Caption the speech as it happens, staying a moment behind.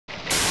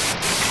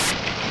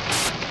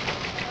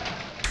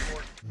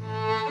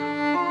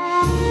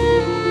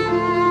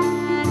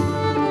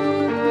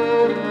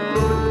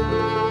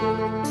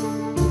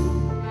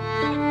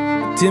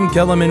Tim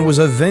Kellerman was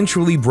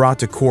eventually brought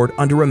to court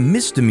under a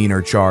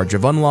misdemeanor charge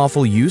of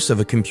unlawful use of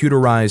a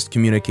computerized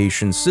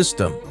communication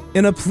system.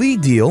 In a plea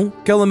deal,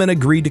 Kellerman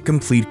agreed to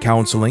complete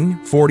counseling,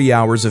 40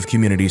 hours of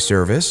community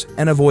service,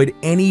 and avoid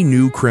any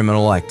new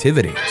criminal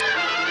activities.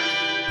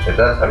 These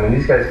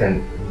guys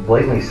can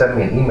blatantly send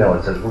me an email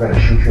that says we're going to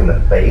shoot you in the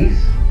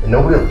face, and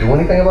nobody will do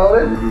anything about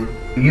it. Mm-hmm.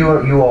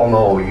 You all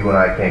know you and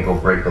I can't go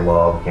break the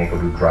law. We can't go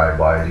do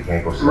drive-bys. You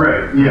can't go.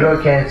 Right. Yeah.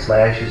 You can't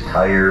slash his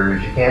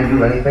tires. You can't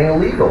do anything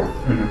illegal.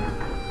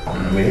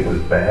 Mm-hmm. It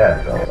was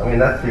bad, fellas.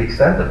 That's the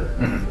extent of it.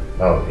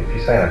 Mm-hmm. Oh, if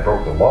you're saying I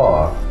broke the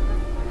law.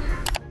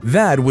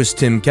 That was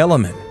Tim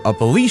Kellerman, a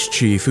police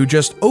chief who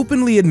just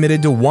openly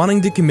admitted to wanting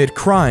to commit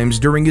crimes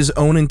during his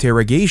own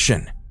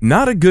interrogation.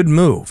 Not a good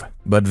move,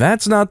 but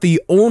that's not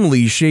the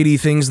only shady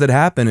things that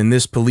happen in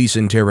this police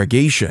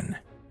interrogation.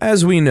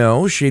 As we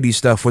know, shady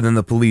stuff within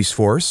the police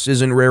force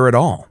isn't rare at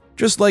all.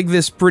 Just like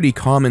this pretty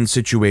common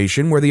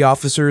situation where the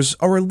officers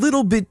are a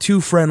little bit too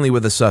friendly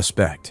with a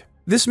suspect.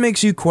 This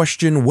makes you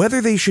question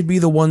whether they should be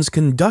the ones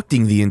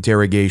conducting the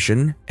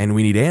interrogation, and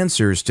we need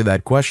answers to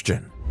that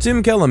question.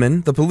 Tim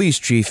Kellerman, the police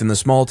chief in the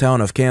small town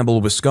of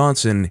Campbell,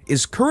 Wisconsin,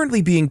 is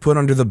currently being put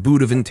under the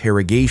boot of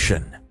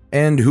interrogation.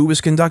 And who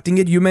is conducting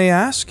it, you may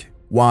ask?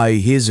 Why,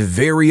 his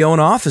very own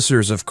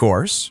officers, of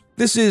course.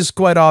 This is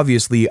quite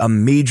obviously a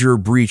major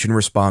breach in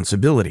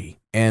responsibility,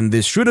 and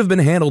this should have been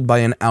handled by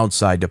an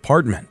outside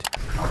department.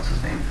 What's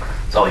his name?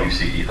 It's all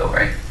UCE though,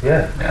 right?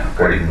 Yeah. Yeah.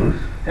 Grady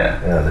Luce? Yeah.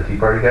 Yeah, the Tea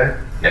Party guy?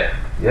 Yeah.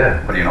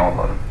 Yeah. What do you know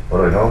about him? What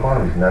do I know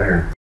about him? He's not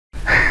here.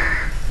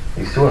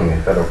 He's suing me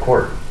in federal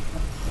court.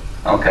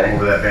 Okay.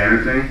 Over that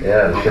banner thing?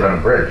 Yeah, the shit on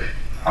the bridge.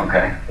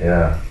 Okay.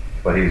 Yeah.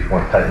 But he's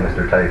one type,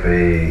 Mr. Type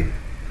A.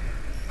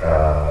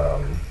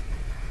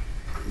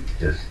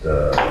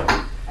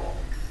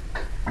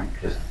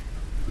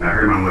 I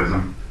heard him on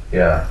wisdom.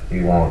 Yeah, he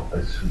won't.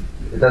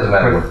 It doesn't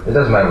matter what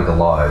the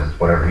law is. It's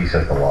whatever he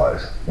says the law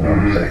is. You know what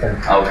I'm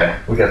saying? Okay.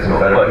 We got some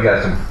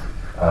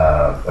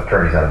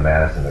attorneys out of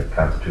Madison, the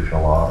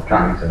constitutional law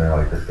attorneys, and they're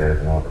like, this guy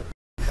doesn't know what the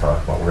he's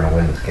talking about. We're gonna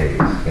win this case,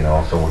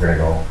 so we're gonna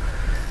go.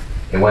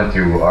 It went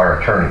through our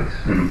attorneys,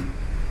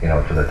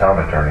 to the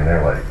town attorney, and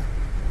they're like,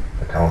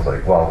 the town's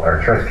like, well, our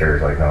insurance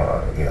carrier's like,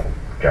 no,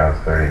 John's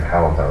 30 and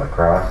Collins on the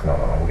cross. No,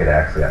 we'll get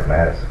Axley out of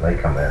Madison. They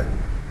come in.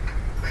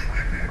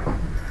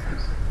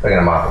 They're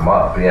gonna mop him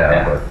up,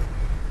 yeah, but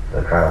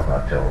the trial's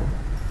not till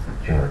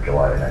June or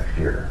July of next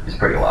year. He's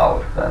pretty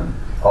loud then.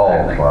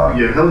 Oh,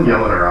 yeah, he'll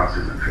yell at our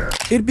officers and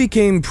shit. It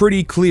became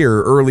pretty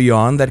clear early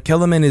on that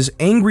Kellerman is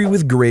angry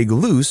with Greg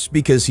Luce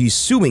because he's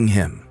suing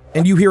him.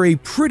 And you hear a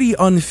pretty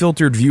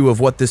unfiltered view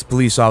of what this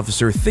police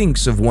officer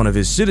thinks of one of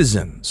his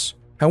citizens.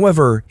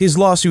 However, his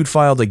lawsuit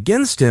filed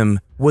against him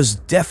was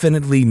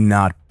definitely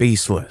not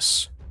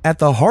baseless. At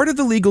the heart of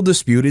the legal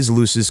dispute is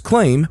Luce's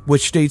claim,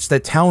 which states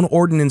that town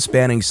ordinance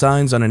banning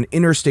signs on an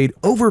interstate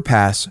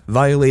overpass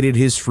violated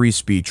his free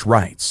speech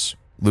rights.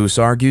 Luce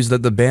argues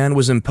that the ban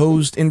was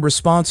imposed in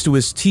response to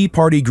his Tea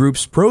Party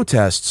group's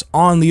protests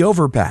on the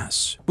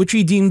overpass, which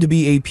he deemed to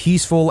be a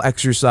peaceful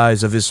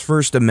exercise of his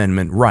First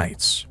Amendment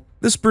rights.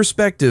 This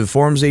perspective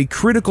forms a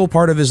critical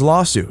part of his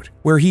lawsuit,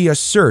 where he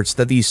asserts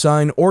that the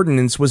sign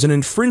ordinance was an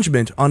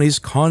infringement on his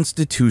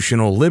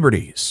constitutional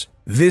liberties.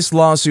 This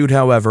lawsuit,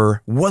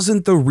 however,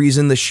 wasn't the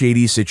reason the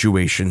shady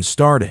situation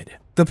started.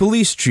 The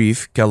police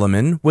chief,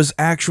 Kellerman, was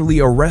actually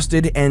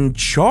arrested and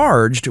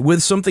charged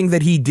with something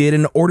that he did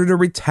in order to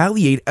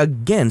retaliate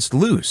against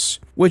Luce,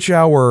 which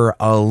our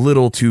a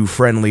little too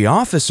friendly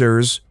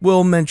officers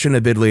will mention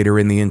a bit later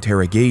in the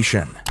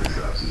interrogation.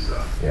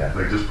 Yeah.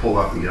 Like just pull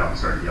up and get out and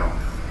start yelling.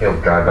 He'll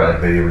drive by the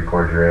video,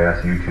 record your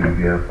ass, YouTube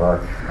you,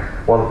 fuck.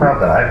 Well, the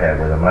problem that I've had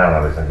with him, and I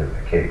don't always think it's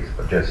the case,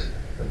 but just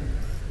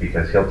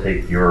because he'll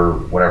take your,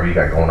 whatever you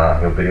got going on,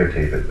 he'll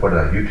videotape it, put it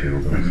on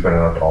YouTube, and spin it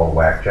out to all the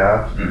whack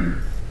jobs.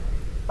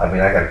 I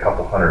got a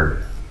couple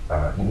hundred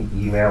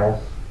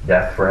emails,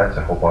 death threats.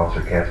 I hope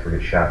Officer Casper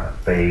gets shot in the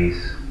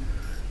face.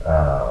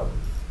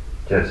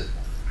 Just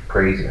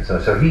crazy.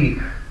 So he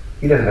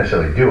doesn't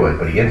necessarily do it,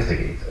 but he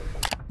instigates it.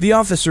 The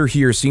officer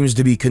here seems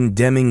to be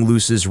condemning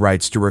Luce's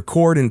rights to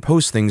record and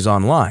post things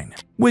online,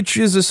 which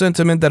is a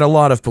sentiment that a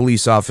lot of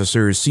police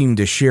officers seem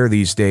to share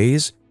these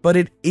days, but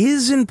it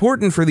is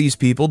important for these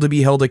people to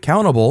be held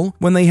accountable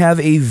when they have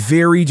a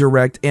very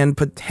direct and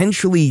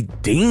potentially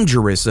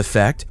dangerous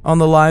effect on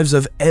the lives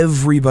of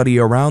everybody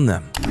around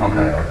them.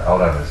 Okay, out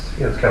of us.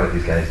 It's kind of like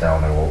these guys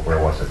down there,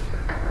 where was it?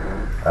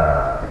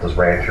 Those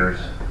ranchers.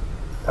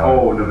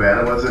 Oh,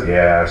 Nevada, was it?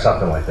 Yeah,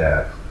 something like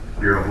that.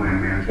 Bureau of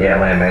Land Management. Yeah,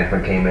 Land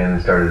Management came in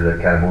and started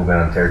to kind of move in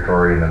on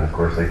territory, and then of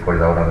course they put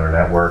it out on their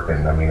network,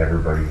 and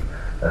everybody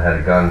that had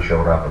a gun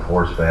showed up with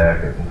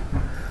horseback, and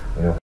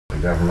the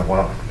government,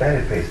 well, the guy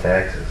that pays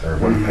taxes or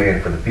wasn't paying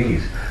for the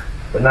fees,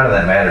 but none of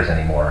that matters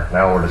anymore.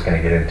 Now we're just going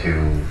to get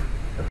into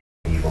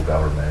the evil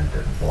government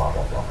and blah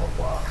blah blah blah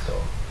blah.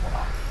 So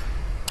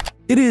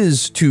it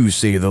is, to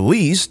say the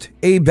least,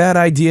 a bad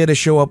idea to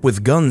show up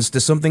with guns to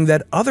something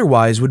that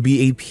otherwise would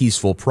be a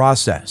peaceful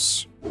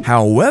process.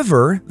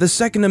 However, the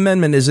Second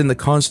Amendment is in the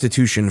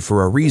Constitution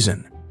for a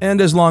reason, And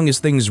as long as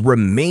things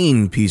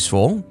remain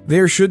peaceful,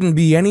 there shouldn't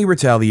be any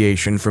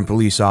retaliation from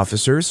police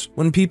officers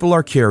when people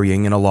are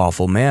carrying in a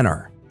lawful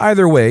manner.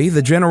 Either way,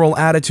 the general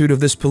attitude of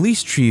this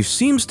police chief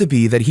seems to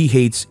be that he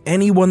hates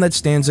anyone that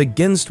stands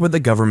against what the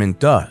government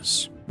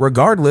does,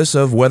 regardless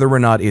of whether or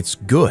not it's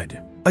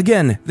good.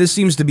 Again, this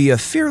seems to be a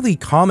fairly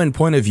common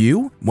point of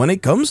view when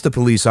it comes to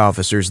police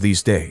officers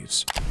these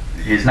days.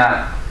 He's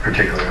not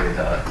particularly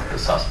the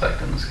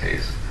suspect in this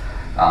case.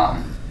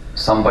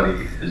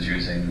 Somebody is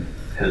using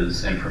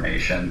his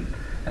information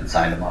and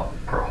signed him up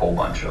for a whole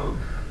bunch of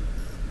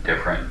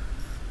different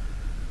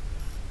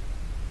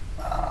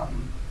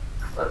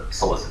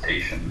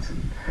solicitations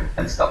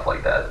and stuff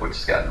like that, which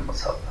has gotten him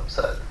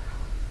upset.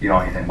 You know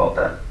anything about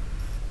that?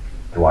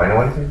 Do I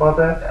know anything about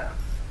that? Yeah.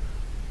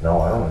 No,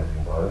 I don't know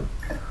anything about it.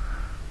 Okay.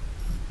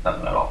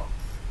 Nothing at all?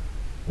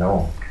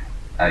 No.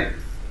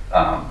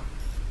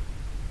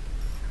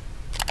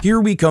 Here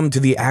we come to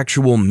the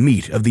actual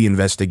meat of the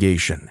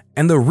investigation,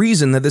 and the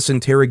reason that this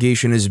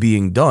interrogation is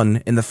being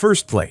done in the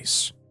first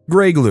place.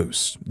 Greg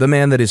Luce, the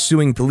man that is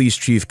suing Police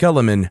Chief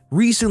Kellerman,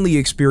 recently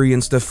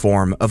experienced a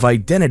form of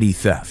identity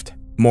theft.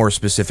 More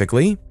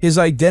specifically, his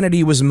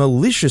identity was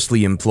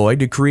maliciously employed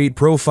to create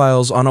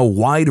profiles on a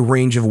wide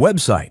range of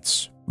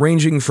websites,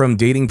 ranging from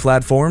dating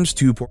platforms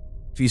to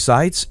pornography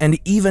sites and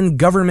even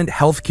government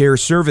healthcare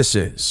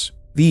services.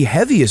 The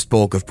heaviest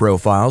bulk of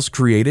profiles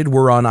created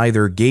were on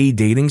either gay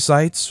dating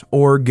sites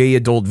or gay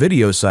adult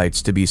video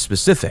sites, to be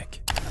specific.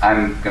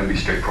 I'm going to be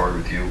straightforward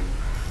with you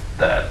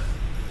that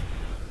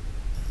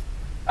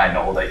I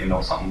know that you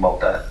know something about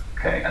that,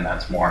 okay, and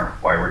that's more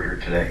why we're here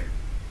today,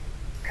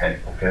 okay?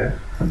 Okay.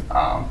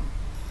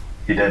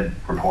 He did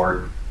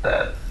report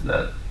that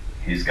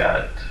he's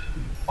got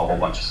a whole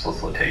bunch of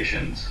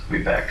solicitations. We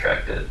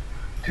backtracked it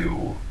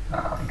to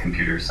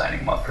computers signing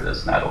him up for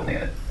this, not only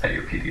at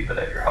your PD, but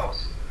at your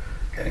house.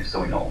 Okay,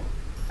 so we know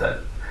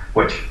that,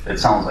 which it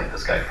sounds like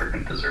this guy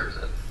freaking deserves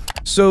it.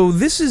 So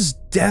this is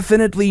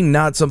definitely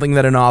not something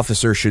that an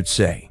officer should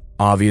say.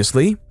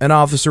 Obviously, an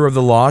officer of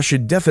the law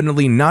should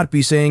definitely not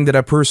be saying that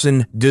a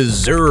person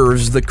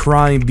deserves the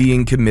crime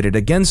being committed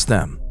against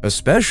them,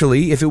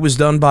 especially if it was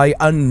done by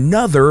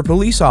another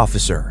police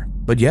officer.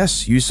 But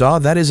yes, you saw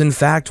that is in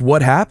fact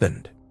what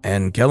happened.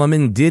 And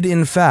Kellerman did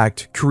in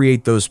fact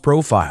create those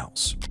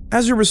profiles.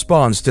 As a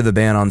response to the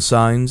ban on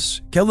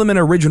signs, Kellerman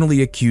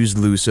originally accused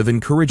Luce of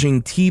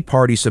encouraging Tea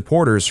Party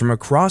supporters from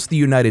across the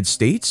United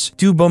States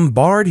to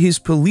bombard his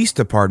police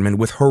department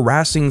with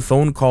harassing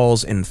phone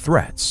calls and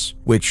threats,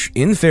 which,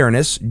 in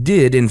fairness,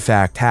 did in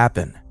fact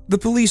happen. The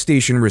police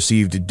station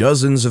received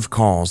dozens of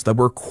calls that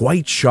were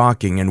quite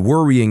shocking and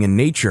worrying in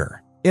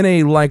nature. In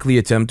a likely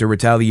attempt to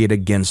retaliate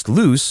against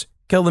Luce,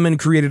 Kellerman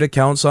created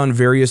accounts on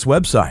various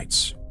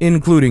websites,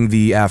 including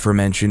the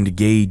aforementioned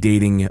gay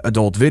dating,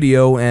 adult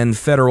video, and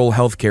federal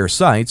healthcare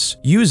sites,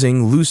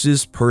 using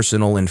Luce's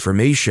personal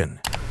information.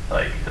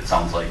 Like, it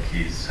sounds like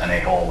he's an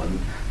a-hole, and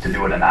to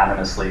do it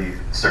anonymously,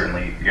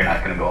 certainly you're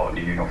not going to go out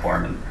in your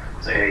uniform and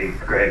say, hey,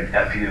 Greg,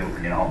 F you,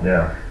 you know?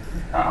 Yeah.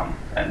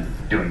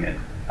 And doing it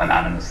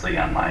anonymously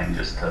online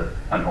just to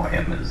annoy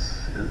him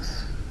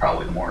is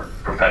probably the more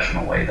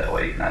professional way. That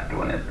way you're not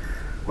doing it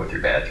with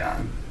your badge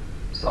on.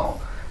 So,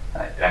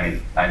 I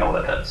mean, I know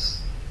that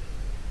that's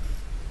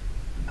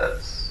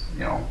you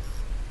know,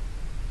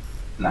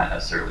 not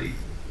necessarily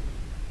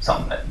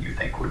something that you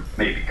think would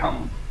maybe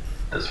come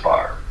this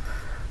far,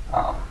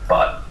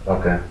 but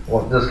Okay.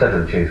 Well, just cut to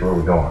the chase. Where are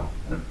we going?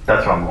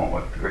 that's what I'm going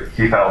with.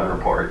 He filed a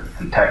report,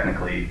 and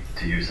technically,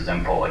 to use his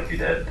info like he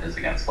did is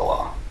against the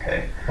law.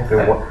 Okay.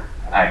 Okay. What?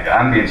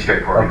 I'm being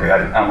straightforward. Okay.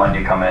 I'm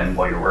letting you come in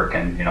while you're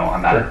working. You know,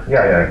 I'm not.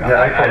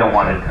 Yeah. I don't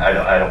want to.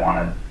 I don't want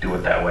to do it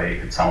that way.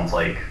 It sounds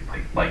like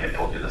I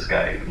told you, this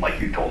guy, like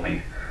you told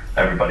me,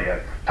 everybody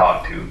I've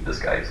talked to, this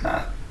guy is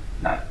not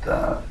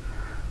the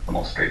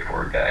most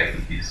straightforward guy.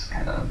 He's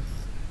kind of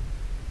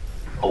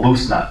a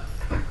loose nut.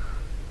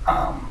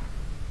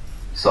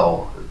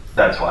 So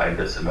that's why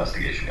this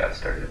investigation got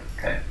started.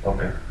 Okay.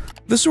 Okay.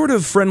 The sort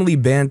of friendly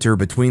banter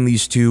between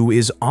these two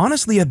is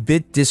honestly a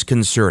bit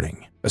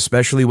disconcerting,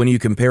 especially when you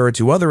compare it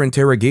to other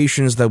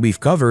interrogations that we've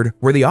covered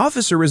where the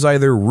officer is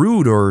either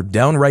rude or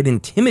downright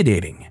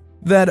intimidating.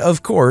 That,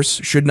 of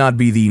course, should not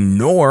be the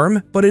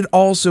norm, but it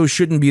also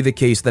shouldn't be the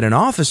case that an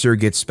officer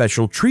gets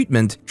special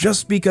treatment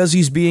just because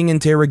he's being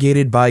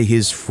interrogated by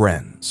his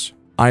friends.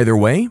 Either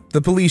way,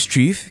 the police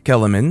chief,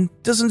 Kellerman,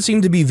 doesn't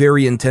seem to be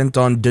very intent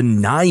on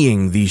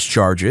denying these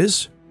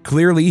charges.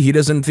 Clearly, he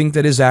doesn't think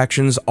that his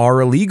actions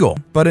are illegal,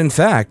 but in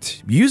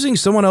fact, using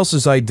someone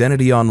else's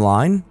identity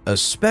online,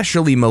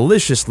 especially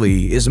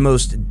maliciously, is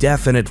most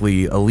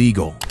definitely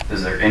illegal.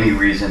 Is there any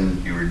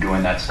reason you were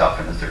doing that stuff,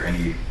 and is there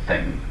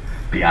anything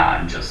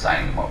beyond just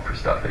signing them up for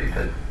stuff that you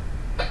did?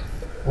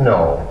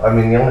 No, I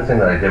mean, the only thing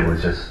that I did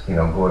was just, you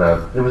know, go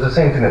to, it was the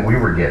same thing that we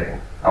were getting.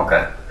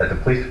 Okay. At the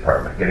police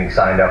department, getting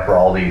signed up for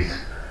all these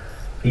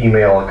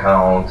email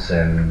accounts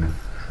and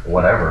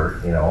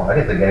whatever, you know, I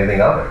didn't think anything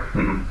of it.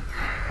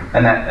 Mm-hmm.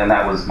 And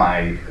that was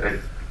my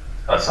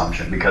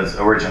assumption, because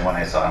originally when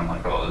I saw it, I'm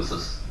like, oh, is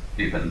this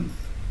even,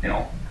 you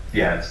know,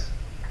 yeah, it's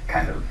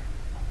kind of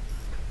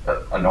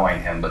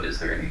annoying him, but is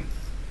there any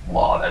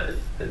law that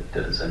it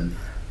does? And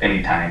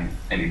anytime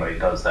anybody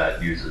does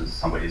that, uses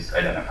somebody's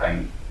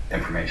identifying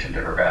information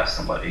to harass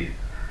somebody,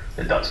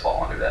 it does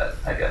fall under that,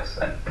 I guess.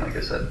 And like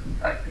I said,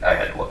 I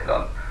had to look it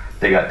up.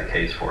 They got the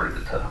case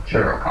forwarded to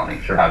Federal County.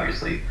 Sure.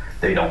 Obviously,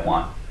 they don't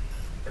want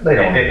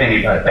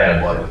any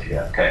bad blood with you.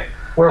 Yeah. Okay.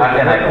 Where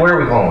are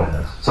we going with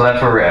this? So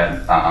that's where we're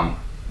at.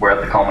 We're at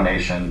the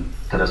culmination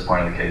to this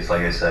point of the case.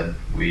 Like I said,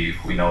 we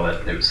know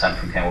that it was sent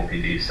from Campbell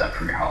PD, sent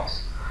from your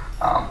house.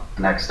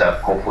 The next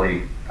step,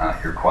 hopefully,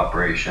 your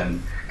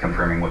cooperation,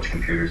 confirming which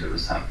computers it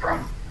was sent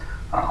from.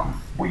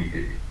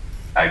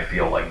 I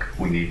feel like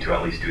we need to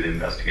at least do the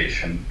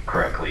investigation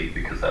correctly,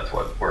 because that's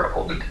what we're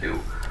upholded to do.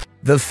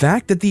 The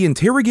fact that the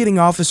interrogating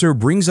officer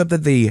brings up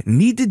that they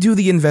need to do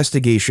the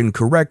investigation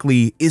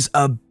correctly is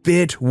a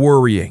bit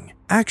worrying.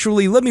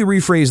 Actually, let me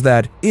rephrase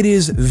that. It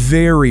is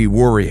very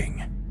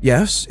worrying.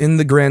 Yes, in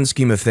the grand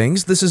scheme of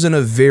things, this isn't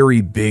a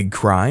very big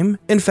crime.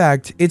 In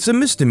fact, it's a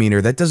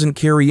misdemeanor that doesn't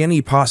carry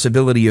any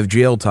possibility of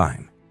jail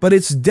time. But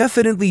it's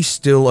definitely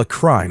still a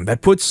crime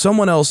that puts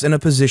someone else in a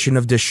position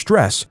of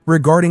distress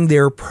regarding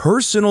their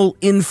personal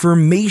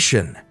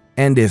information.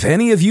 And if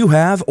any of you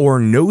have or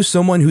know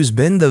someone who's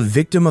been the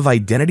victim of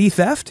identity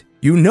theft,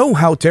 you know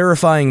how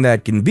terrifying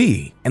that can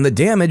be and the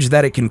damage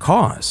that it can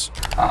cause.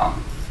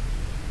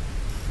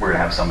 We're gonna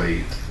have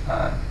somebody,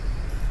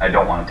 I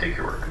don't want to take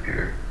your work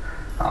computer.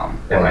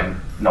 If I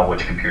know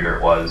which computer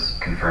it was,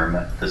 confirm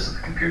that this is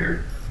the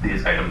computer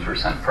these items were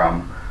sent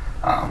from.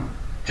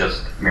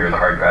 Just mirror the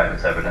hard drive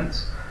as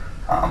evidence.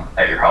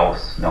 At your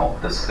house, no,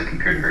 this is the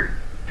computer.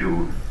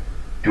 Do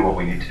what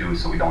we need to do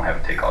so we don't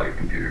have to take all your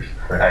computers.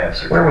 Right. I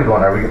have Where are we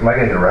going? Am I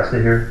going to get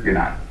arrested here? You're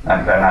not.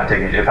 I'm not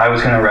taking it. If I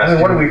was going to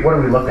arrest what are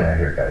we looking at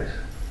here, guys?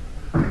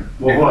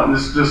 Well,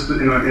 this just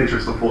in the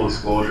interest of full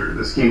disclosure,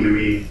 this came to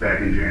me back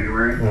in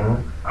January.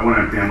 Mm-hmm. I went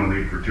on family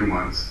leave for 2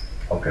 months.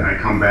 Okay. And I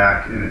come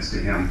back and it's to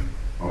him.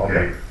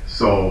 Okay.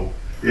 So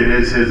it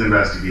is his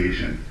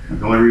investigation.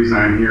 The only reason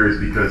I'm here is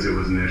because it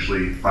was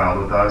initially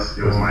filed with us.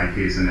 It was my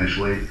case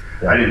initially.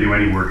 Yeah. I didn't do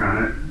any work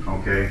on it.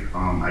 Okay.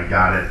 I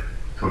got it,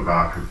 took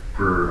off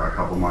for a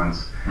couple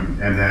months, and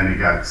then it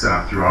got sent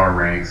up through our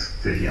ranks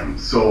to him.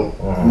 So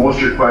most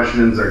of your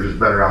questions are just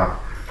better off.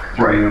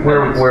 Right.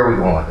 Where are we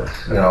going with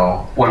this? You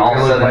know, when all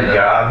of a sudden my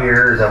job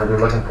here, is that what you're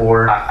looking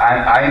for?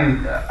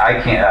 I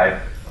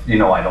can't. You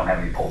know, I don't have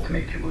any pull to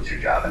make you lose your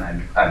job,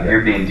 and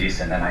you're being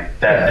decent, and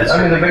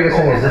the biggest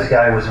thing is this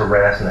guy was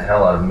harassing the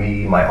hell out of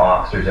me, my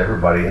officers,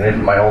 everybody, and it's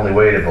my only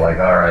way to be like,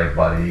 all right,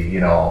 buddy, you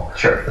know.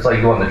 Sure. It's like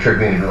you go in the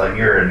Tribune and be like,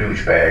 you're a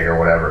douchebag or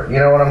whatever. You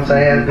know what I'm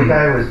saying? The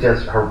guy was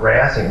just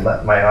harassing.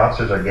 My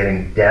officers are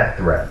getting death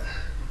threats.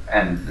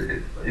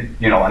 And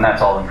you know, and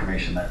that's all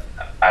information that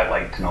I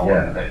like to know.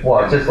 Yeah.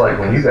 Well, it's just like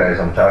when you guys,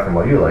 I'm talking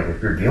about you, like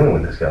if you're dealing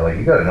with this guy, like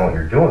you got to know what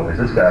you're doing,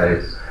 because this guy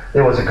is.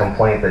 There was a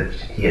complaint that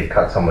he had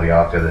cut somebody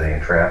off the other day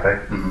in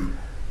traffic,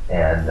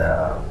 and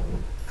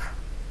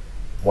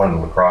one of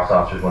the lacrosse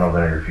officers went over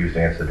there and refused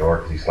to answer the door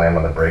because he slammed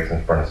on the brakes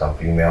in front of some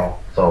female.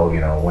 So,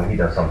 you know, when he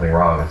does something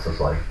wrong, it's just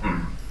like,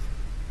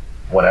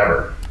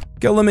 whatever.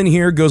 Gellerman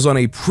here goes on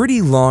a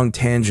pretty long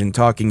tangent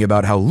talking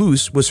about how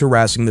Luce was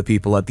harassing the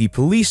people at the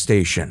police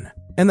station,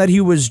 and that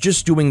he was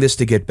just doing this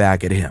to get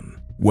back at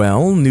him.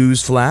 Well,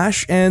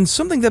 newsflash, and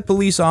something that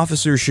police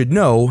officers should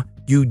know,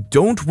 you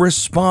don't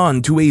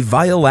respond to a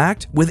vile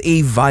act with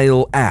a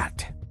vile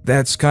act.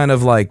 That's kind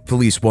of like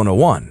Police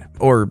 101,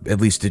 or at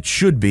least it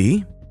should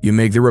be. You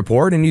make the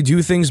report and you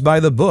do things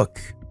by the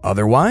book.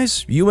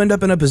 Otherwise, you end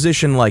up in a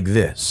position like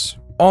this.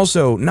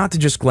 Also, not to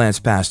just glance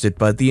past it,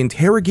 but the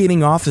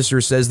interrogating officer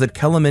says that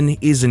Kellerman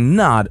is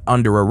not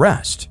under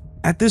arrest.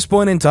 At this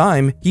point in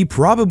time, he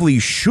probably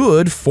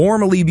should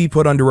formally be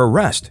put under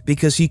arrest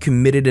because he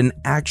committed an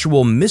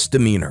actual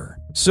misdemeanor.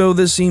 So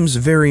this seems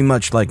very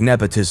much like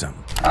nepotism.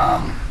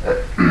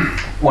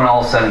 When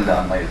all said and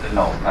done,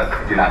 no,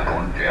 you're not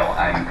going to jail.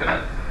 I'm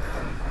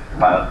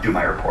gonna do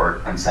my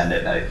report and send it.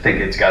 And I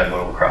think it's got to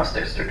go across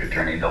district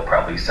attorney. They'll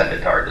probably send it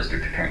to our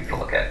district attorney to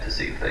look at to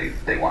see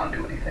if they want to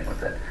do anything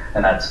with it.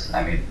 And that's,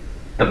 I mean,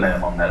 the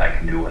minimum that I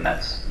can do, and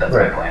that's right.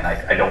 My plan.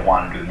 I don't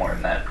want to do more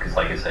than that because,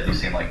 like I said, you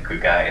seem like a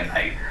good guy, and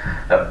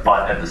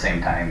but at the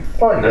same time,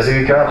 well, you gotta do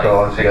your job,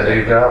 fellas. You gotta do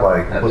your job.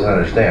 I completely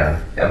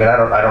understand. Yep. I mean,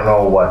 I don't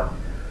know what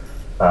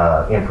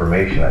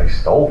information I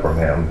stole from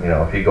him. You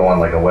know, if you go on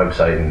like a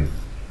website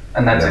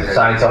and that's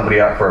sign somebody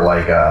up for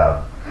like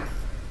a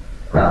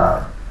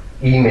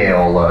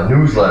email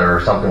newsletter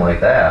or something like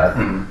that,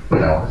 you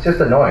know, it's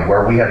just annoying.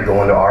 Where we had to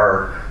go into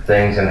our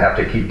things and have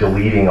to keep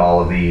deleting all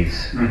of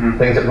these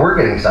things that we're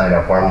getting signed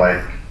up for. I'm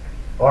like,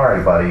 all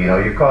right, buddy, you know,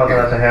 you're causing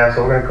us a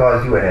hassle. We're gonna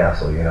cause you a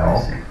hassle, you know.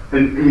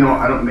 And you know,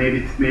 I don't.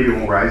 Maybe it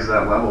won't rise to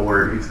that level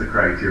where it meets the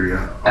criteria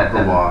of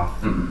the law.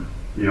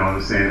 You know what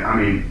I'm saying? I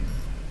mean.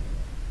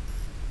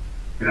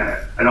 And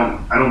I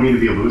don't mean to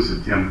be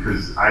elusive, Tim,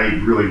 because I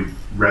really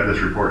read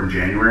this report in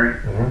January,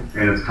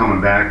 and it's coming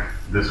back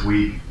this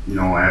week. You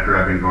know, after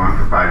I've been gone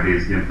for 5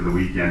 days again for the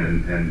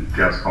weekend, and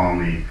Jeff's calling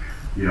me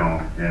you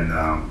know, and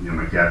you know,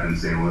 my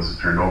captain's saying, well, this is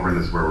turned over and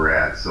this is where we're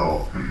at.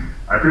 So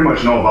I pretty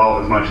much know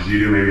about as much as you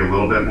do, maybe a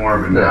little bit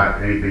more, but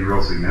not anything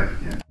real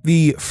significant.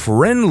 The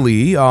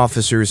friendly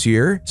officers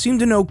here seem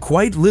to know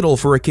quite little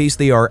for a case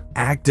they are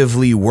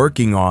actively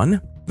working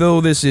on,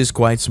 though this is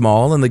quite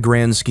small in the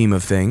grand scheme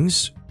of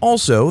things.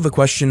 Also, the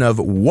question of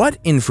what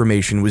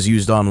information was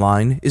used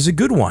online is a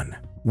good one.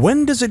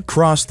 When does it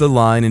cross the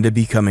line into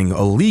becoming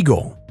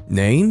illegal?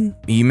 Name,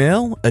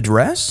 email,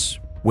 address?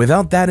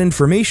 Without that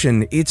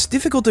information, it's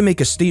difficult to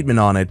make a statement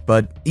on it,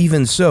 but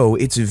even so,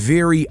 it's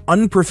very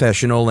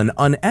unprofessional and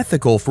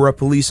unethical for a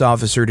police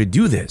officer to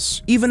do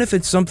this, even if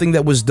it's something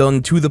that was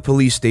done to the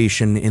police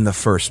station in the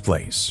first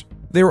place.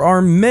 There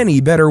are many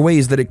better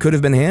ways that it could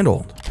have been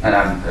handled. And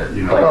I'm,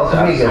 you know, well,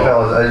 to me,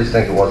 fellas, I just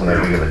think it wasn't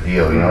that big of a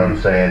deal, you know what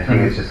I'm saying? To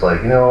me, it's just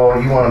like, you know,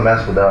 you want to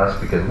mess with us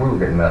because we were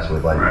getting messed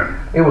with, like,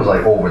 it was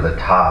like over the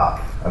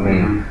top. I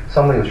mean,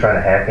 somebody was trying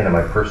to hack into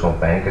my personal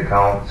bank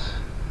accounts.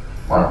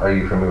 Are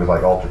you familiar with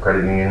like Ultra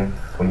Credit Union?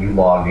 When you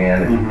log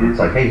in, it's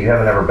like, hey, you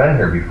haven't ever been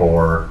here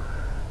before.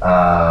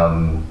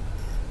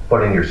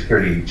 Put in your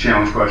security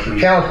challenge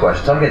questions.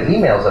 I'm getting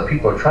emails that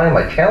people are trying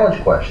my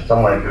challenge questions.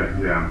 I'm like,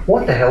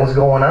 what the hell is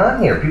going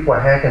on here? People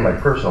are hacking my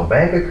personal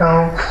bank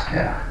accounts.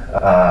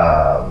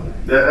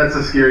 That's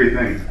a scary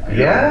thing.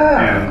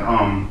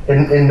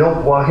 And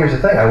no. Well, here's the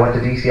thing. I went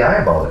to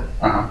DCI about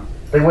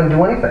it. They wouldn't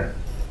do anything.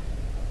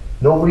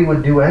 Nobody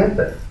would do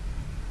anything.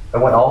 I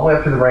went all the way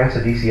up through the ranks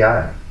of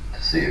DCI.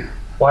 See.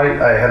 Well,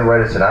 I had to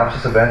write a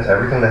synopsis events,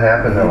 everything that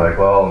happened. They're like,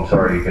 well, I'm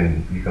sorry, you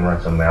can run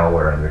some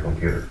malware on your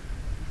computer.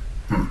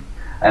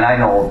 And I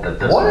know that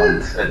this one,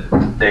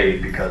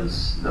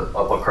 because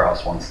of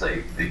lacrosse, once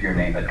your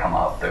name had come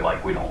up, they're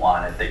like, we don't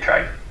want it. They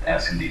tried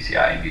asking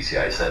DCI, and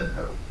DCI said,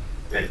 no,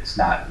 it's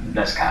not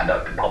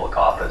misconduct in public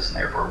office, and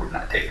therefore we're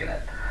not taking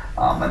it.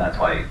 And that's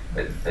why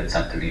it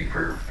sent to me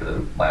for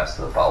the last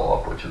of the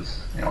follow-up, which is,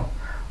 you know,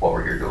 what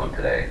we're here doing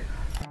today.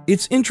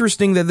 It's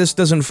interesting that this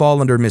doesn't fall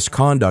under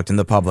misconduct in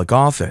the public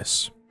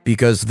office,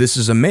 because this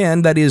is a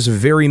man that is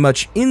very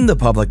much in the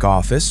public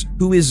office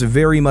who is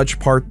very much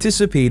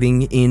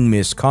participating in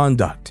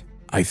misconduct.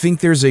 I think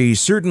there's a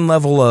certain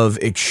level of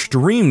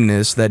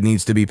extremeness that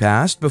needs to be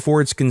passed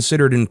before it's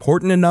considered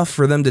important enough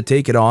for them to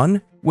take it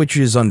on, which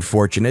is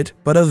unfortunate,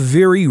 but a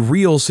very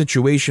real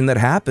situation that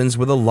happens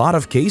with a lot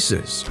of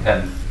cases.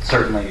 And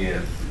certainly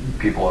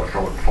people are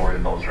for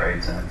those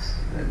rights, and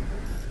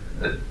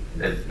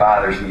it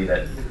bothers me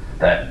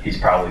that he's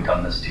probably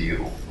done this to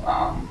you.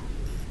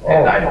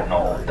 And I don't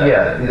know.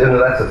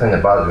 That's the thing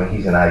that bothers me.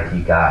 He's an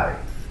IT guy.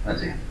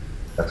 Is he?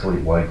 That's what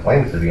he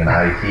claims to be, an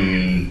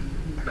IT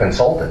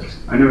consultant.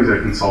 I knew he's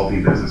a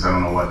consulting business. I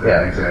don't know what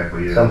that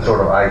exactly is. Some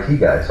sort of IT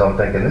guy. So I'm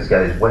thinking this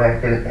guy's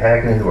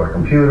hacking into our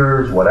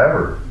computers,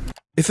 whatever.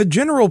 If a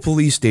general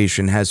police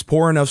station has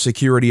poor enough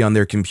security on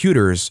their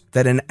computers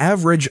that an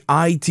average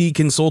IT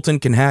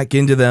consultant can hack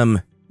into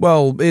them,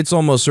 well, it's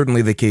almost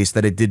certainly the case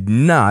that it did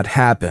not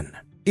happen.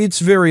 It's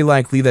very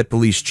likely that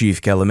Police Chief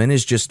Kellerman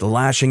is just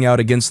lashing out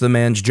against the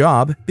man's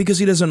job because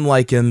he doesn't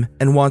like him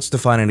and wants to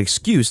find an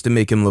excuse to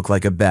make him look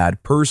like a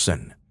bad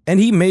person. And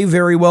he may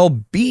very well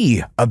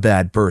be a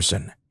bad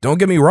person, don't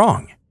get me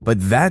wrong,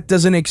 but that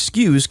doesn't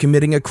excuse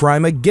committing a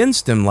crime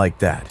against him like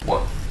that.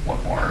 What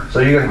more? So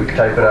you're going to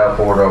type it out,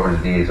 forward over to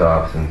the DA's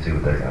office and see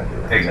what they're going to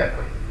do.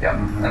 Exactly, yeah,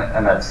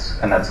 and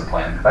that's the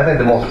plan. I think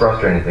the most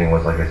frustrating thing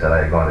was, like I said,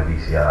 I had gone to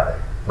DCI.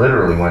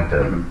 Literally went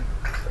to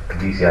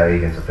DCI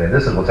agents and said,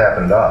 this is what's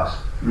happened to us.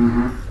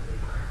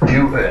 Do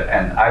you,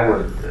 and I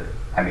would,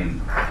 I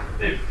mean,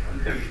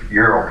 if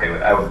you're okay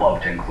with it, I would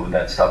love to include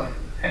that stuff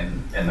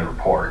in the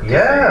report.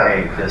 Yeah,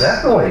 say, hey,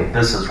 definitely.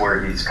 This is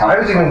where he's coming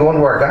from. I was even going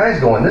to our guys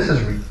going, this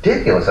is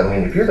ridiculous. I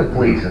mean, if you're the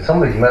police and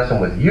somebody's messing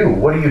with you,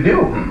 what do?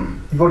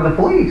 You go to the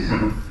police.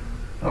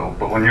 Oh,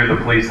 but when you're the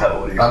police,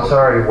 what do you I'm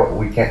sorry,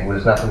 we can't,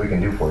 there's nothing we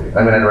can do for you.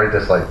 I mean, I'd write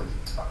this like,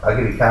 I'll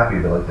give you a copy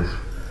of it, like this,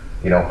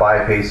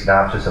 5-page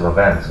synopsis of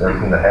events,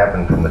 everything that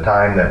happened from the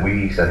time that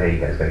we said, hey,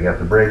 you guys gotta get up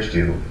the bridge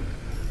to,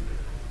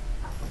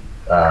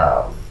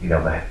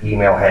 the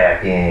email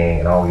hacking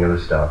and all the other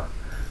stuff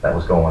that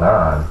was going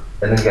on.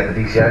 And then you got the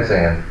DCI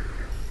saying,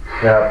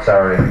 no,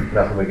 sorry,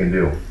 nothing we can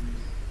do.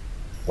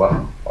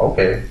 Well,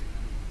 okay.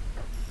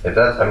 If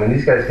that's, I mean,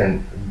 these guys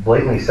can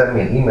blatantly send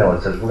me an email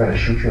that says, we're gonna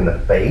shoot you in the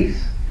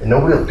face, and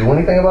nobody will do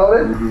anything about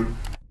it?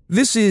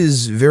 This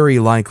is very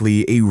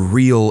likely a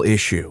real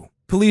issue.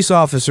 Police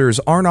officers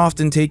aren't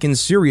often taken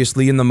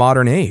seriously in the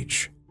modern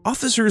age.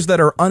 Officers that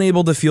are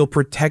unable to feel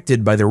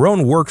protected by their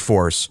own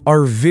workforce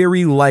are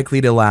very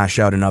likely to lash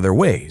out in other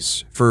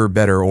ways, for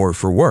better or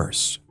for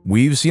worse.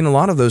 We've seen a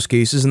lot of those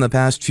cases in the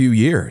past few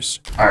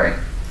years. All right.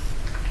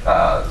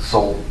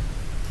 So,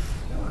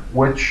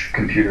 which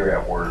computer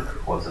at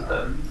work was it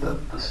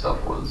that the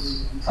stuff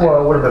was?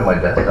 Well, it would have been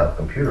my desktop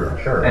computer,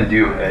 I'm sure. And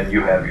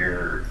you have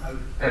your?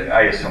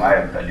 I assume I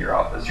haven't been to your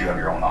office. You have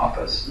your own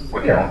office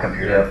with your own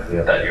computer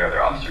that your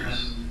other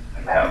officers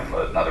have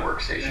another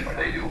workstation where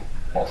they do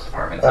most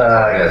departments.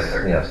 I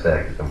guess,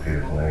 stack of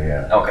computers in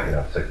there,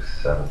 Okay.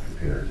 6, 7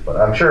 computers. But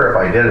I'm sure if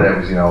I did it, it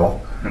was,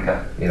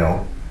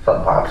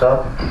 something pops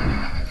up.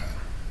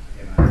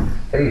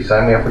 hey,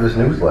 sign me up for this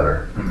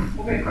newsletter.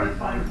 Okay, that's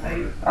fine.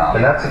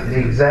 And that's the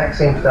exact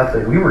same stuff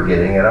that we were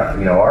getting at our,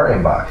 our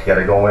inbox. You got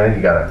to go in,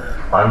 you got to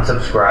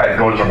unsubscribe,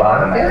 go to the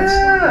bottom.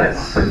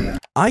 Yes.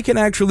 I can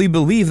actually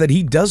believe that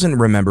he doesn't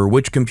remember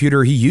which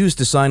computer he used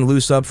to sign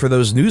Luce up for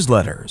those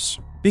newsletters,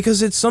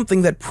 because it's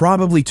something that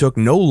probably took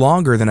no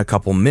longer than a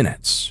couple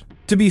minutes.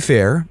 To be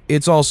fair,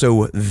 it's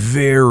also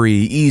very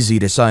easy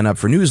to sign up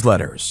for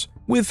newsletters,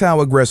 with how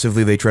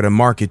aggressively they try to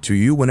market to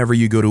you whenever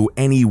you go to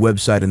any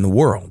website in the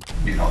world.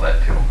 You know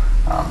that too.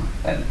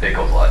 And it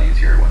goes a lot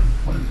easier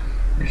when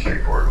you're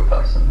straightforward with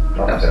us. And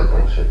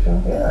absolutely.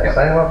 Yeah, I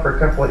signed him up for a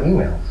couple of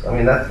emails. I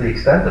mean, that's the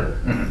extent of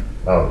it.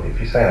 Oh, if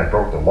you're saying I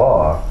broke the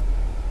law.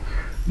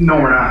 No,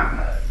 we're not.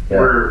 Yeah.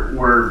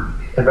 We're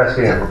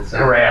investigating a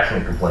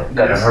harassment complaint.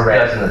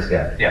 Harassing this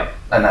guy. Yeah,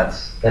 and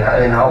that's.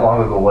 And how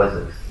long ago was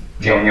this?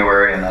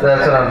 January, and then,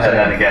 that's what I'm saying.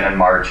 And then again in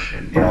March,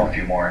 a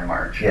few more in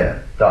March. Yeah,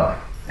 done.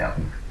 Yeah,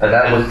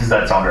 does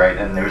that sound right?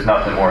 And there was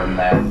nothing more than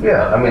that.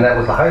 Yeah, I mean, that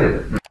was the height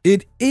of it.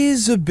 It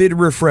is a bit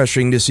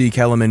refreshing to see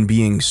Kellerman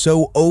being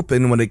so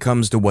open when it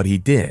comes to what he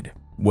did,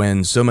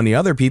 when so many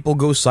other people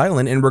go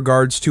silent in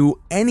regards to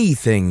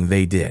anything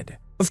they did.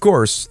 Of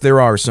course,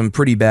 there are some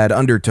pretty bad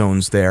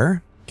undertones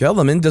there.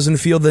 Kellerman doesn't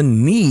feel the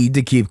need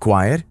to keep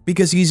quiet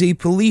because he's a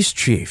police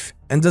chief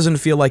and doesn't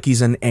feel like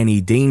he's in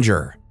any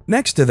danger.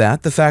 Next to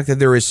that, the fact that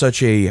there is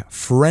such a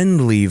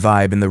friendly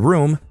vibe in the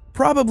room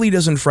probably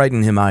doesn't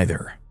frighten him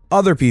either.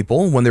 Other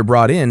people, when they're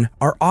brought in,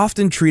 are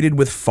often treated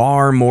with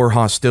far more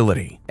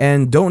hostility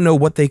and don't know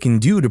what they can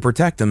do to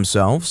protect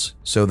themselves,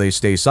 so they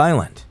stay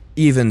silent.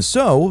 Even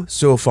so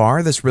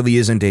far this really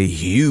isn't a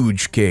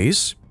huge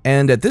case,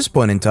 and at this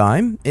point in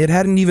time, it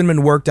hadn't even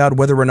been worked out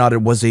whether or not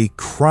it was a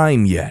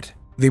crime yet.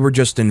 They were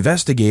just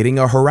investigating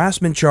a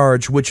harassment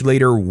charge which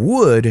later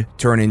would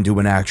turn into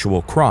an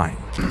actual crime.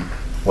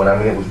 When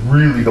it was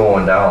really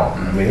going down.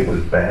 I mean, it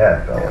was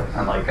bad, fellas.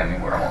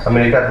 Yeah, we're almost.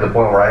 It got to the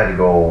point where I had to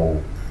go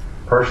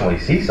personally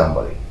see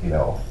somebody,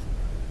 not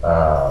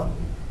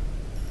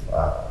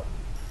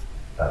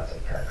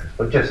psychiatrist,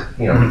 but just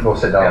go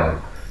sit down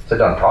and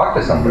talk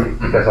to somebody,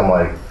 because I'm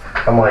like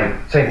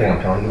same thing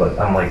I'm telling you.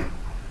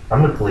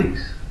 I'm the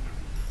police,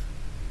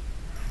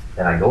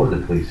 and I go to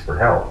the police for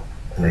help,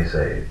 and they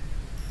say,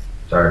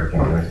 sorry, we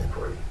can't do anything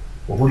for you.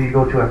 Well, who do you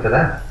go to after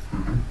that?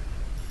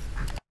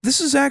 This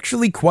is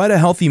actually quite a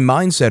healthy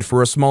mindset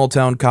for a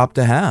small-town cop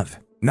to have.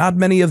 Not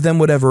many of them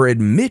would ever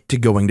admit to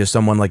going to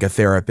someone like a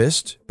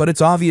therapist, but it's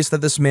obvious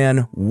that this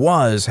man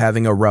was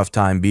having a rough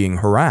time being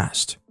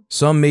harassed.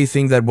 Some may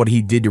think that what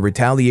he did to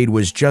retaliate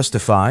was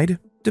justified.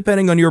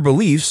 Depending on your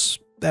beliefs,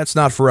 that's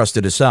not for us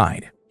to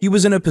decide. He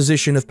was in a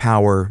position of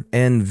power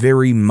and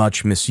very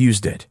much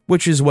misused it,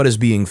 which is what is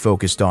being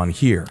focused on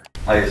here.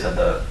 Like I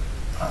said,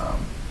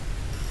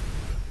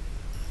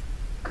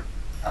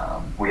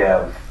 we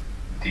have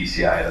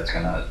DCI that's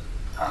gonna,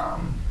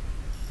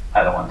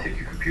 I don't want to take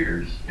your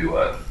computers, do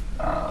a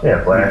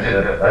flash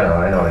it.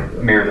 I know.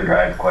 Mirror the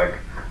drive quick.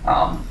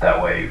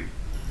 That way,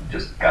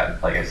 just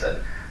got, like I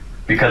said,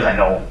 because I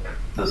know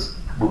this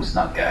loose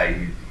nut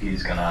guy,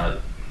 he's gonna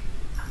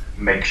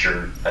make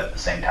sure at the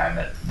same time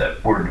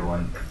that we're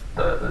doing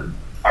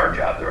our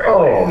job the right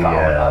way. Oh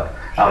yeah.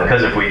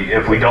 Because if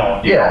we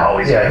don't, you know how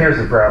he's here's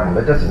the problem.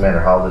 It doesn't matter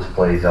how this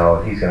plays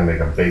out. He's gonna make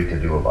a big to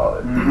do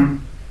about it.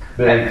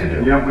 Big to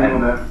do. Yeah, we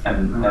know that.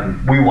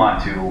 And we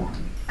want to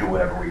do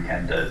whatever we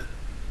can to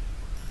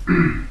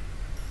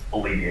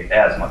alleviate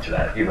as much of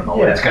that, even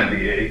though it's going to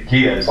be,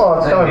 he is. Well,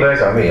 it's coming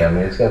back on me. I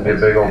mean, it's going to be a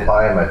big old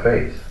pie in my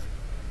face.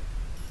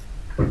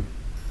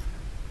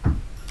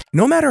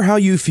 No matter how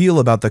you feel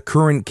about the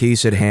current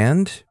case at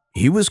hand,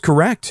 he was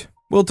correct.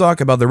 We'll talk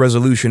about the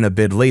resolution a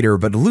bit later,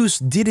 but Luce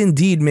did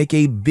indeed make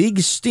a big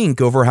stink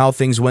over how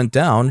things went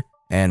down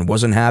and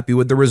wasn't happy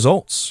with the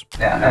results.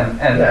 Yeah,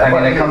 I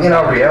mean, it comes in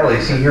our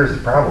reality, see, here's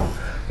the problem.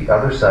 The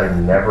other side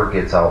never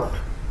gets out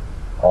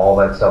all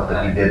that stuff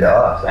that he did to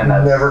us, and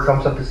it never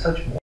comes up to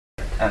such more.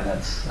 And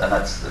that's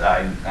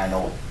I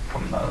know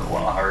from one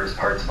of the hardest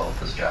parts about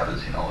this job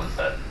is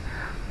that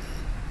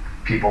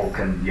people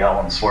can yell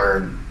and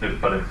swear,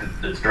 but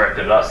if it's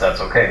directed at us, that's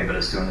okay. But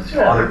as soon as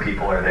other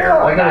people are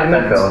there, I gotta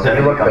admit, fellas, if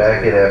you look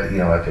back at after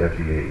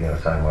you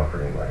sign them up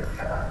for anything, like,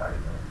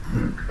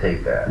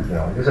 take that.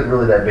 Is it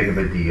really that big of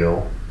a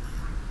deal?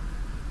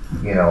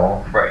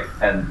 Right,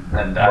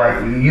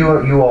 and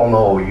you all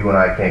know you and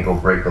I can't go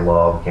break the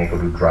law. We can't go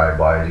do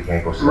drive-bys. You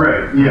can't go.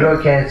 You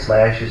can't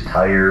slash his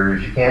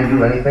tires. You can't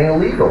do anything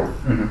illegal.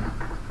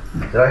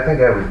 Did I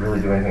think I would really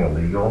do anything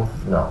illegal?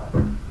 No.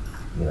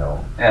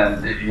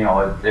 And it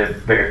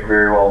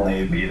very well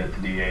may be that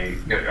the DA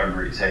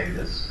agrees, hey,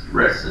 this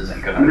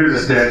isn't good. And there's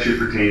a statute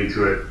pertaining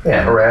to it.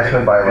 Yeah,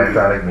 harassment by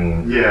electronic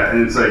means. Yeah,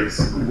 and it's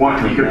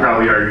like you could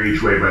probably argue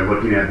each way by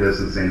looking at this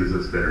and saying, is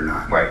this fit or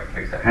not? Right,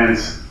 exactly.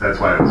 Hence, that's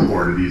why it was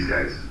forwarded to these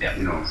guys.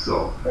 Yeah.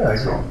 So. Yeah,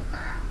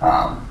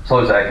 so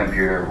is that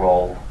computer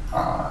will.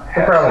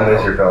 The problem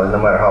is,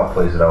 no matter how it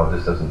plays it out,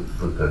 this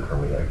doesn't look good for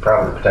me. I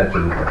probably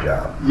potentially lose my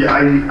job. Yeah,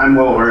 I'm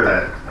well aware of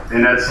that.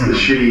 And that's the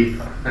shitty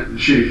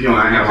feeling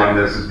I have on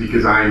this, is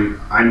because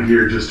I'm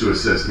here just to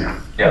assist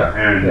him. Yeah.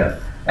 And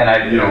and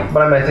I, you know,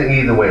 But I mean, I think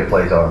either way it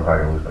plays out, I'm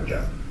probably gonna lose my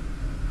job.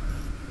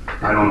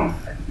 I don't know.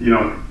 You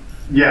know,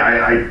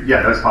 yeah,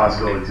 yeah, that's a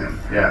possibility, Tim.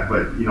 Yeah,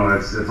 but you know,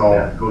 that's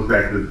all goes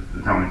back to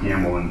the town of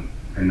Campbell and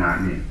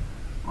not me.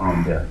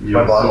 Yeah. You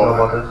know, My boss so, know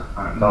about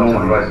this? no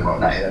one knows about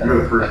not this. yet.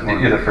 You're the first one.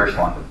 You're the first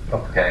one.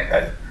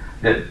 Okay.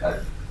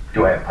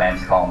 Do I have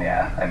plans to call him?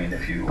 Yeah. I mean,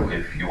 if you want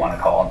to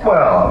call and talk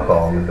Well, about I'll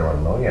call him and let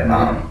him know,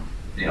 yeah.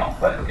 you know,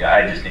 but yeah,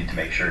 I just need to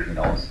make sure he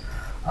knows.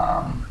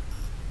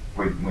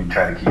 We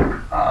try to keep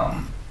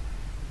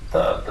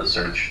the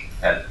search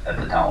at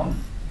the town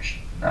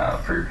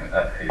for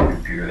your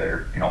computer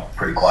there, you know,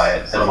 pretty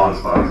quiet. As long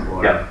as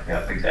possible.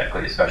 Yeah,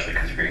 exactly. Especially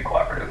because you're being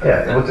cooperative.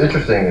 Yeah, what's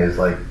interesting is,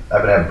 like,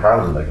 I've been having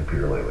problems with my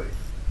computer lately.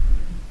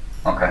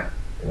 Okay.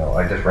 You know,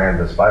 I just ran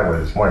the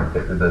spyware this morning.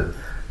 The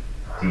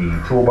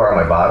toolbar on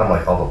my bottom,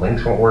 like all the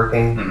links weren't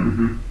working.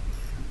 Mm-hmm.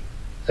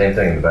 Same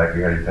thing in the back of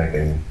your head, you're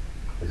thinking,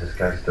 is this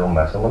guy still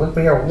messing with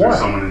me or what? There's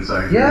someone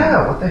inside.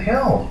 Yeah, what the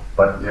hell?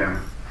 But Yeah.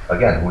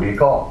 again, who do you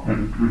call?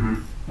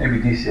 Mm-hmm. Maybe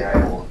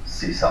DCI will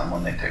see something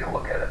when they take a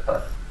look at it,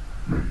 but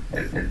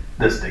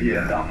this did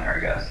get down there, I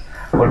guess.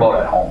 What about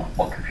at home?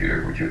 What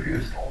computer would you have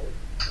used?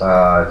 It's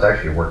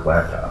actually a work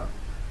laptop.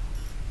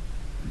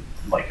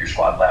 Like your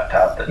squad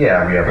laptop?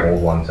 Yeah, we have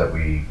old ones that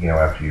we, you know,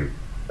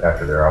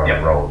 after they're out on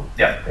the road.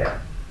 Yeah.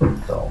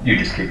 So. You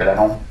just keep it at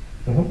home?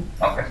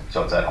 Mm-hmm. Okay,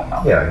 so it's at home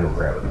now? Yeah, I can go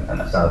grab it. And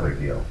It's not a big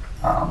deal.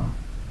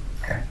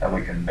 Okay, and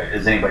we can,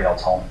 is anybody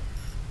else home?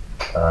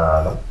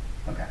 No.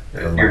 Okay,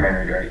 you're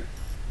married, right?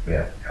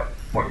 Yeah. Yep.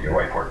 What, your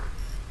wife work?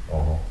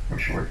 Uh-huh.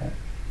 Where's she working?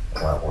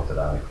 Well,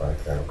 orthodontic clinic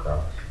here in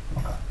Cross.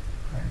 Okay.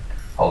 Right.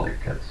 How old are your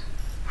kids?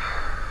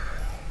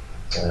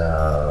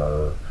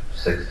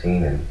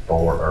 16 and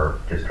 4, or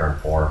just turned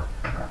 4.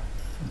 Okay.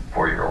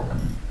 4-year-old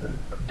in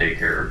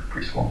daycare or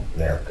preschool?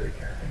 Yeah,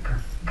 daycare. Okay.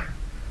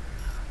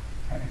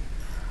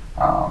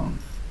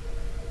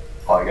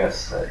 Well, I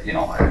guess, you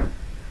know,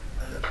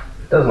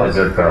 Doesn't look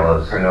good,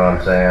 fellas. You know what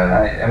I'm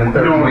saying? I mean,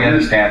 we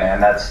understand,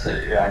 and that's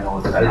I know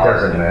it's been It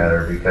hard. doesn't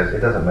matter, because it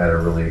doesn't matter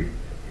really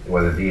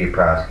whether DA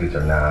prosecutes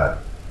or not.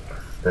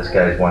 This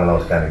guy's one of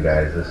those kind of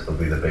guys. This will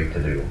be the big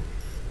to-do.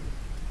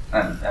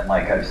 And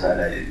like I've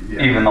said,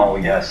 even though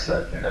yes,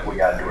 that we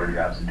got to do our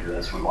jobs and do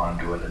this, we want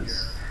to do it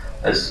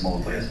as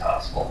smoothly as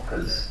possible,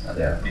 because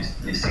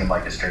you seem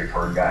like a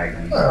straightforward guy.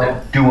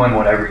 He's doing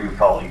whatever you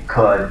felt you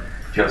could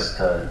just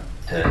to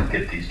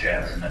get these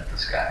jabs in at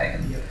this guy,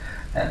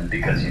 and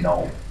because you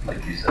know,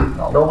 like you said,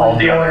 all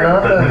the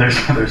other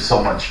there's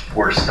so much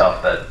worse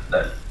stuff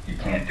that you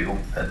can't do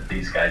that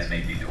these guys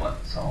may be doing.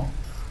 So,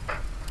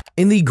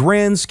 in the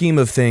grand scheme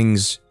of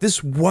things,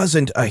 this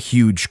wasn't a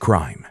huge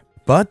crime.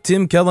 But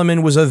Tim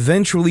Kellerman was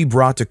eventually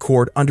brought to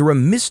court under a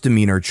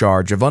misdemeanor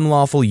charge of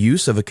unlawful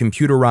use of a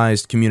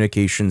computerized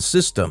communication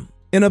system.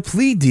 In a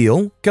plea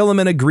deal,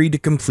 Kellerman agreed to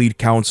complete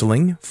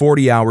counseling,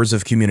 40 hours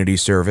of community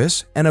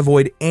service, and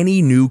avoid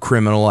any new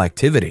criminal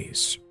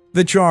activities.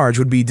 The charge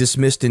would be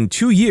dismissed in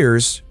 2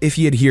 years if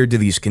he adhered to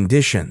these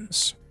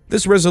conditions.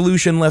 This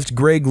resolution left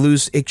Greg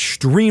Luce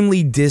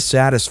extremely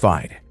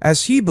dissatisfied,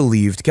 as he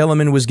believed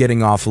Kellerman was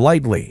getting off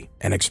lightly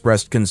and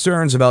expressed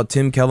concerns about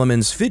Tim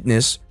Kellerman's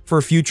fitness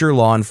for future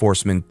law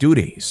enforcement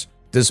duties.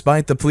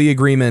 Despite the plea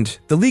agreement,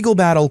 the legal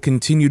battle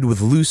continued,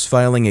 with Luce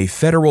filing a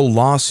federal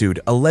lawsuit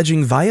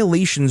alleging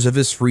violations of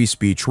his free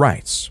speech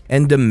rights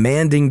and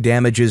demanding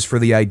damages for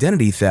the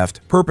identity theft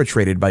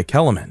perpetrated by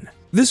Kellerman.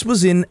 This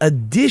was in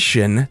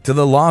addition to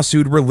the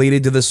lawsuit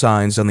related to the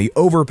signs on the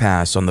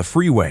overpass on the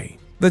freeway.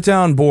 The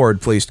town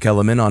board placed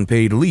Kellerman on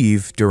paid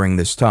leave during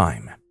this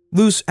time.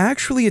 Luce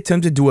actually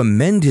attempted to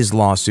amend his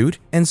lawsuit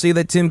and say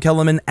that Tim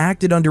Kellerman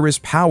acted under his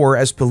power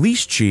as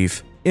police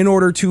chief in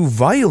order to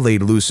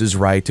violate Luce's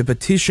right to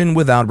petition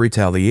without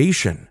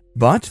retaliation.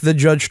 But the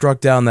judge struck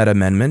down that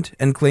amendment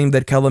and claimed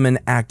that Kellerman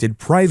acted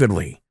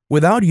privately,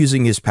 without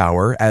using his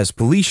power as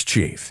police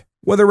chief.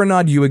 Whether or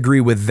not you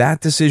agree with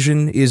that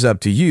decision is up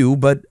to you,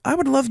 but I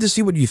would love to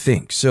see what you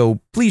think,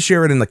 so please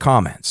share it in the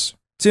comments.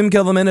 Tim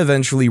Kellerman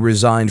eventually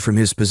resigned from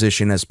his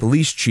position as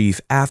police chief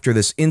after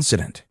this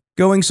incident,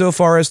 going so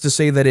far as to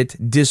say that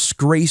it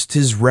disgraced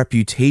his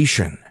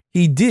reputation.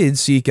 He did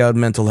seek out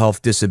mental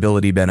health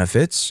disability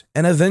benefits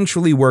and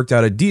eventually worked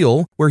out a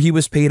deal where he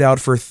was paid out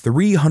for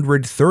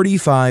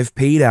 335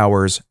 paid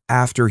hours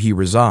after he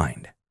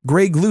resigned.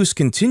 Greg Luce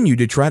continued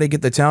to try to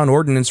get the town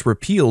ordinance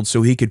repealed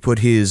so he could put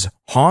his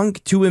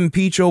 "Honk to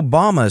Impeach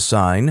Obama"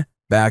 sign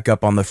back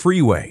up on the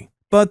freeway.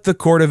 But the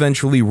court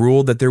eventually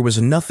ruled that there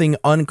was nothing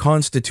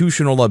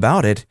unconstitutional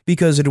about it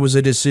because it was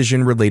a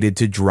decision related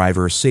to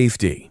driver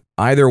safety.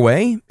 Either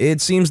way,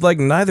 it seems like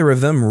neither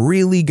of them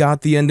really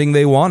got the ending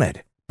they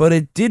wanted. But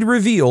it did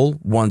reveal,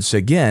 once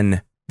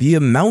again, the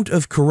amount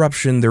of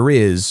corruption there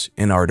is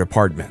in our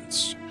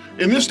departments.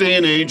 In this day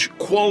and age,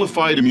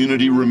 qualified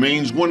immunity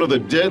remains one of the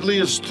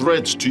deadliest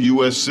threats to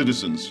U.S.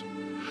 citizens.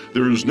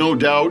 There is no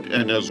doubt,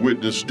 and as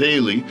witnessed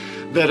daily,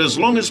 that as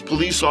long as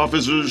police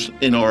officers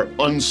in our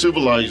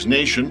uncivilized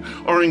nation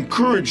are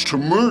encouraged to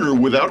murder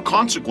without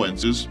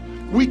consequences,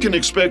 we can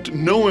expect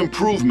no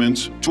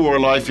improvements to our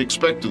life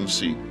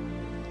expectancy.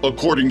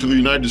 According to the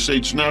United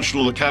States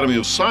National Academy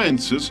of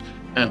Sciences,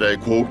 and I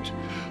quote,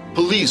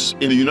 "Police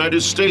in the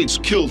United States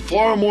kill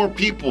far more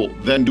people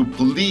than do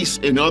police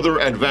in other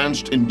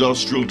advanced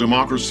industrial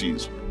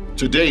democracies.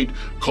 To date,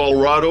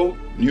 Colorado,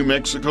 New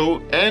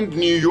Mexico, and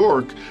New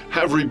York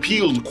have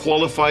repealed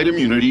qualified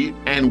immunity,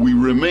 and we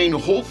remain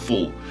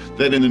hopeful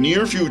that in the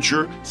near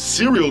future,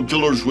 serial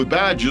killers with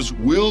badges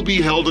will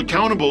be held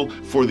accountable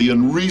for the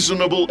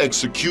unreasonable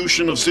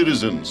execution of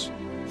citizens."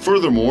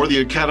 Furthermore, the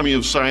Academy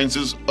of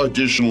Sciences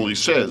additionally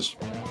says,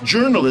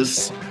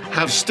 "Journalists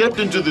have stepped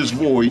into this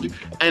void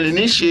and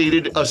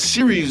initiated a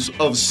series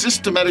of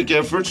systematic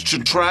efforts to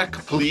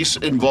track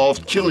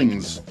police-involved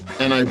killings.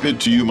 And I bid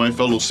to you, my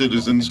fellow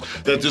citizens,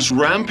 that this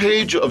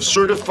rampage of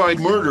certified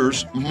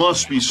murders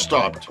must be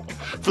stopped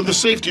for the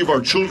safety of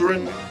our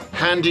children,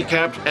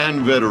 handicapped,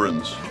 and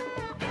veterans.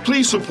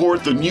 Please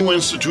support the New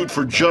Institute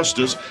for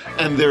Justice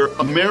and their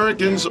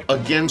Americans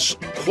Against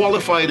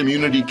Qualified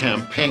Immunity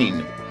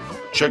campaign.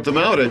 Check them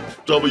out at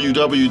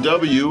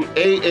www.aaqi.com.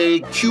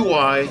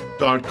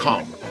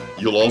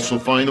 You'll also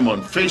find them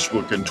on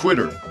Facebook and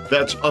Twitter.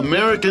 That's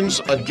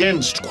Americans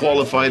Against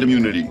Qualified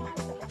Immunity.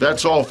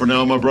 That's all for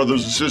now, my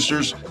brothers and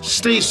sisters.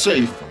 Stay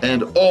safe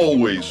and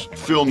always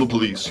film the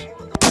police.